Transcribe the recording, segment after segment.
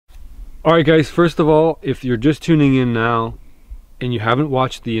All right, guys, first of all, if you're just tuning in now and you haven't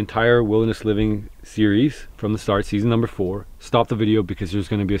watched the entire Wilderness Living series from the start, season number 4, stop the video because there's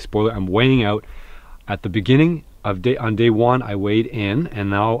going to be a spoiler. I'm weighing out. At the beginning of on day 1, I weighed in, and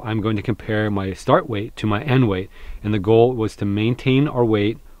now I'm going to compare my start weight to my end weight. And the goal was to maintain our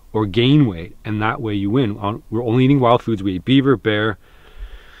weight or gain weight, and that way you win. We're only eating wild foods. We eat beaver, bear,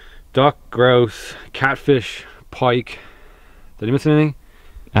 duck, grouse, catfish, pike. Did I miss anything?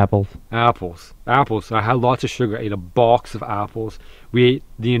 Apples. Apples. I had lots of sugar. I ate a box of apples. We ate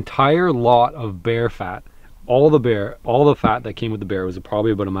the entire lot of bear fat. All the fat that came with the bear was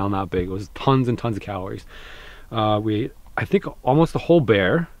probably about a mile that big. It was tons and tons of calories. We ate, I think, almost a whole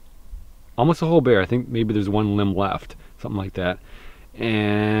bear. I think maybe there's one limb left, something like that.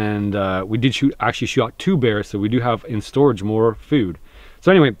 And we did actually shoot out 2 bears, so we do have in storage more food.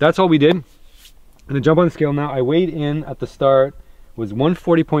 So anyway, that's all we did. I'm gonna jump on the scale now. I weighed in at the start was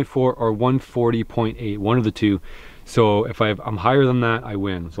 140.4 or 140.8, one of the two. So if I'm higher than that, I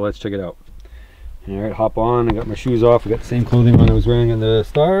win. So let's check it out. All right, hop on. I got my shoes off. I got the same clothing on I was wearing at the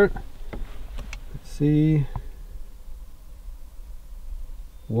start. Let's see.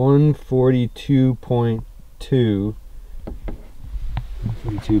 142.2.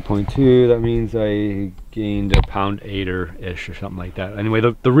 142.2. That means I gained a pound 8-ish or something like that. Anyway,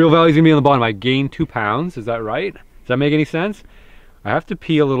 the real value is gonna be on the bottom. I gained 2 pounds. Is that right? Does that make any sense? I have to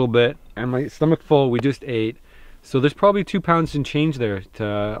pee a little bit, and my stomach full. We just ate. So there's probably 2 pounds and change there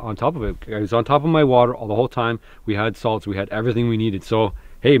on top of it. I was on top of my water all the whole time. We had salts, we had everything we needed. So,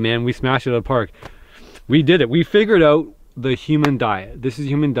 hey man, we smashed it at the park. We did it. We figured out the human diet. This is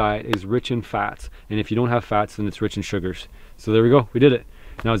human diet is rich in fats. And if you don't have fats, then it's rich in sugars. So there we go, we did it.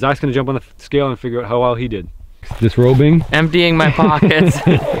 Now Zach's gonna jump on the scale and figure out how well he did. Disrobing. Emptying my pockets.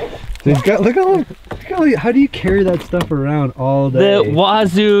 So he's got, look how do you carry that stuff around all day? The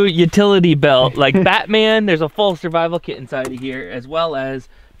Wazoo utility belt, like Batman. There's a full survival kit inside of here, as well as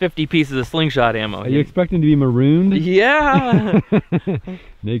 50 pieces of slingshot ammo. Are you expecting to be marooned? Yeah.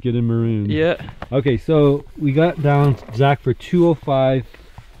 Naked and marooned. Yeah. Okay, so we got down Zach for 205,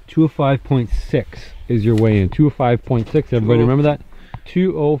 205.6 is your weigh-in. 205.6. Everybody remember that?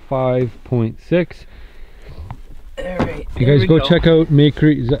 205.6. Alright, you guys go check out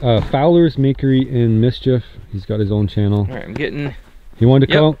Fowler's Makery in Mischief. He's got his own channel. Alright, I'm getting... He wanted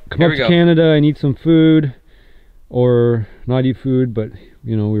to come up to Canada and eat some food, or not eat food, but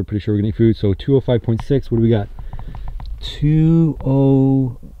you know, we were pretty sure we were gonna eat food. So 205.6, what do we got?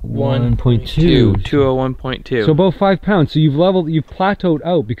 201.2. 201.2. So about 5 pounds. So you've plateaued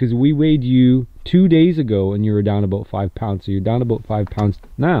out, because we weighed you 2 days ago and you were down about 5 pounds. So you're down about 5 pounds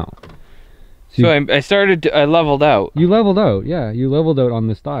now. So I leveled out. You leveled out, yeah. You leveled out on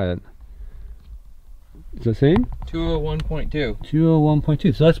this diet. Is that same? 201.2.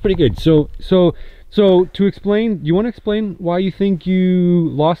 201.2. So that's pretty good. So to explain, do you want to explain why you think you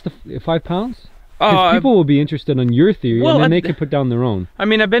lost the 5 pounds? Because people will be interested in your theory, and then they can put down their own. I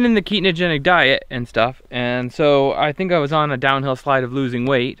mean, I've been in the ketogenic diet and stuff, and so I think I was on a downhill slide of losing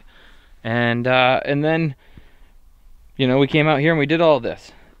weight, and then, you know, we came out here and we did all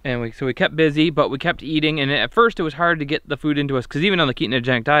this. And so we kept busy, but we kept eating, and at first it was hard to get the food into us, because even on the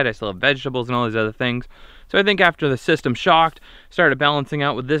ketogenic diet I still have vegetables and all these other things. So I think after the system shocked, started balancing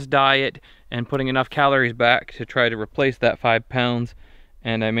out with this diet and putting enough calories back to try to replace that 5 pounds,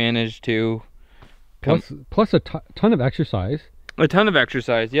 and I managed to plus a ton of exercise. A ton of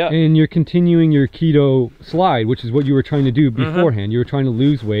exercise, yeah. And you're continuing your keto slide, which is what you were trying to do beforehand. You were trying to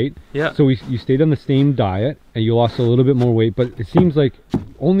lose weight. Yeah. So you stayed on the same diet, and you lost a little bit more weight, but it seems like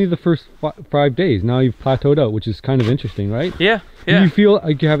only the first 5 days. Now you've plateaued out, which is kind of interesting, right? Yeah. Yeah. Do you feel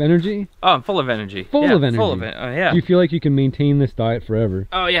like you have energy? Oh, I'm full of energy. Full of energy. Full of it. Yeah. Do you feel like you can maintain this diet forever?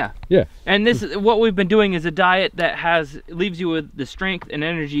 Oh yeah. Yeah. And this is what we've been doing, is a diet that leaves you with the strength and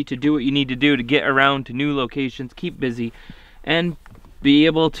energy to do what you need to do to get around to new locations, keep busy, and be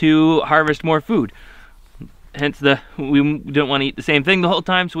able to harvest more food. Hence we didn't want to eat the same thing the whole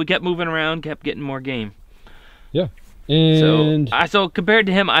time, so we kept moving around, kept getting more game. Yeah. And so compared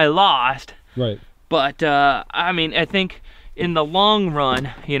to him, I lost. Right. But I mean, I think in the long run,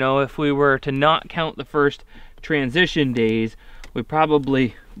 you know, if we were to not count the first transition days, we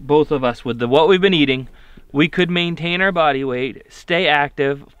probably, both of us, with what we've been eating, we could maintain our body weight, stay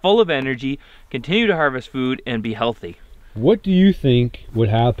active, full of energy, continue to harvest food, and be healthy. What do you think would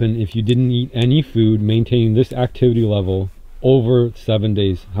happen if you didn't eat any food, maintaining this activity level over 7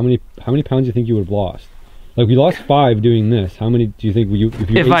 days? How many pounds do you think you would have lost? Like, we lost 5 doing this. How many do you think if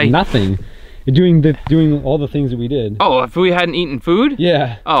you ate nothing, doing all the things that we did? Oh, if we hadn't eaten food?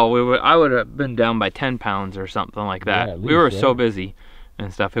 Yeah. Oh, I would have been down by 10 pounds or something like that. Yeah, at least, we were so busy.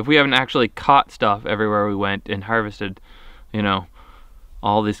 and stuff. If we haven't actually caught stuff everywhere we went and harvested, you know,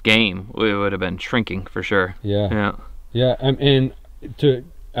 all this game, we would have been shrinking for sure. Yeah. And to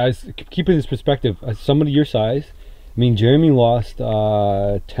keeping this perspective, as somebody your size, I mean, Jeremy lost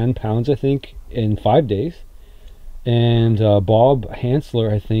 10 pounds, I think, in 5 days, and Bob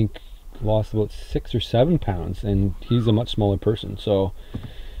Hansler, I think, lost about 6 or 7 pounds, and he's a much smaller person. So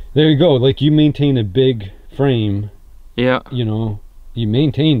there you go. Like, you maintain a big frame. Yeah. You know, you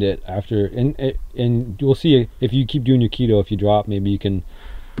maintained it after, and we'll see if you keep doing your keto. If you drop, maybe you can.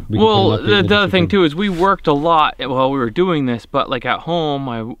 Well, the other thing too is we worked a lot while we were doing this, but like at home,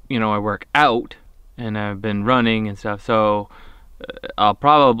 I work out, and I've been running and stuff. So I'll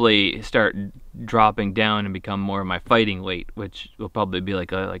probably start dropping down and become more of my fighting weight, which will probably be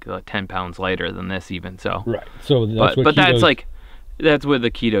like 10 pounds lighter than this even. So right. So that's that's with the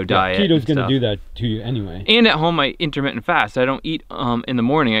keto diet. Keto's going to do that to you anyway. And at home, I intermittent fast. I don't eat in the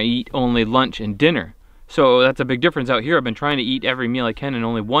morning. I eat only lunch and dinner. So that's a big difference out here. I've been trying to eat every meal I can, and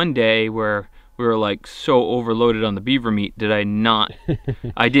only one day where we were like so overloaded on the beaver meat did I not.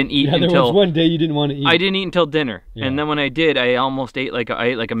 I didn't eat until. There was one day you didn't want to eat. I didn't eat until dinner, and then when I did, I almost ate like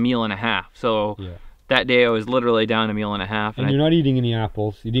a meal and a half. So that day I was literally down a meal and a half. And you're not eating any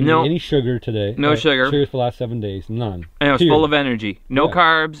apples. You didn't eat any sugar today. No sugar. Sugar for the last 7 days. None. And I was full of energy. No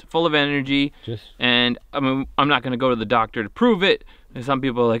carbs. Full of energy. And I mean, I'm not going to go to the doctor to prove it. And some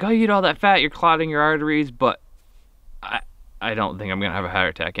people are like, oh, you eat all that fat, you're clotting your arteries, but I don't think I'm gonna have a heart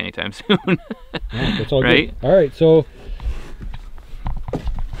attack anytime soon. That's all right? Good. All right, so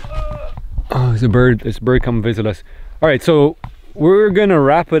there's a bird. This bird come visit us. All right, so we're gonna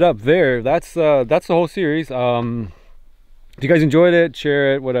wrap it up there. That's the whole series. If you guys enjoyed it,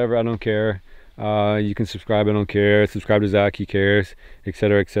 share it, whatever. I don't care. You can subscribe. I don't care. Subscribe to Zach. He cares,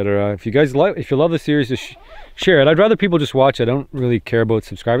 etc., etc. If you guys if you love the series, just share it. I'd rather people just watch it. I don't really care about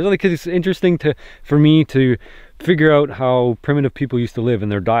subscribers, only because it's interesting for me to figure out how primitive people used to live in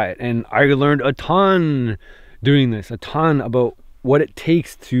their diet. And I learned a ton doing this, a ton about what it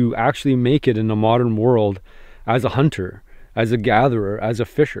takes to actually make it in the modern world as a hunter, as a gatherer, as a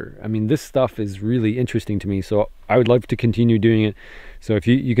fisher. I mean, this stuff is really interesting to me, so I would love to continue doing it. So if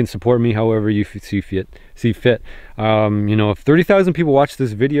you can support me however you see fit. You know, if 30,000 people watch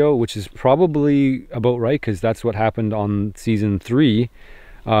this video, which is probably about right, because that's what happened on season 3.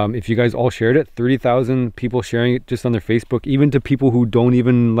 If you guys all shared it, 30,000 people sharing it just on their Facebook, even to people who don't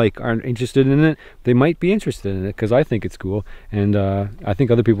even aren't interested in it, they might be interested in it because I think it's cool, and I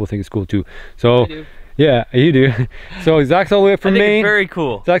think other people think it's cool too. So yeah, you do. So Zach's all the way up from Maine. It's very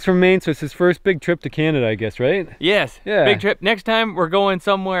cool. Zach's from Maine, so it's his first big trip to Canada, I guess, right? Yes. Yeah. Big trip. Next time we're going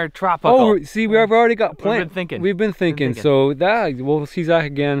somewhere tropical. Oh, see, we've already got plans. We've been thinking. So we'll see Zach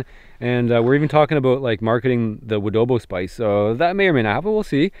again. And we're even talking about marketing the Wadobo spice. So that may or may not happen. We'll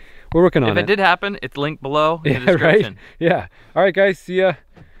see. We're working on it. If it did happen, it's linked below in the description. Right? Yeah. All right, guys. See ya.